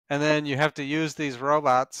and then you have to use these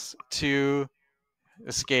robots to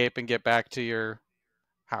escape and get back to your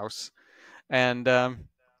house. And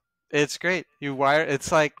it's great. You wire.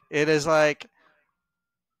 It's like it is like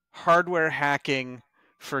hardware hacking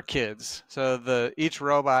for kids. So the each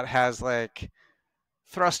robot has like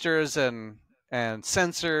thrusters and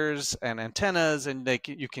sensors and antennas, and they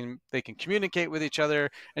can communicate with each other,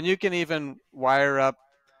 and you can even wire up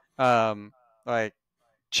um, like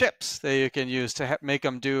chips that you can use to make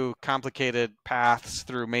them do complicated paths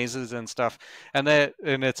through mazes and stuff. And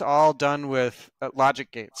it's all done with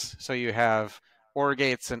logic gates. So you have OR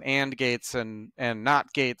gates and gates and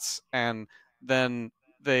NOT gates, and then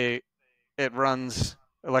they it runs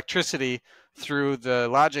electricity through the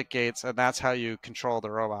logic gates, and that's how you control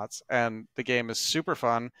the robots. And the game is super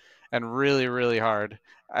fun and really, really hard.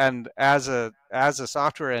 And as a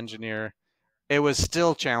software engineer, it was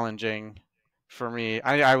still challenging for me.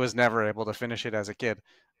 I was never able to finish it as a kid,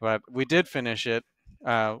 but we did finish it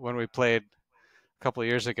when we played a couple of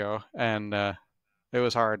years ago, and it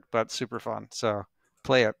was hard but super fun. So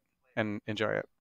play it and enjoy it.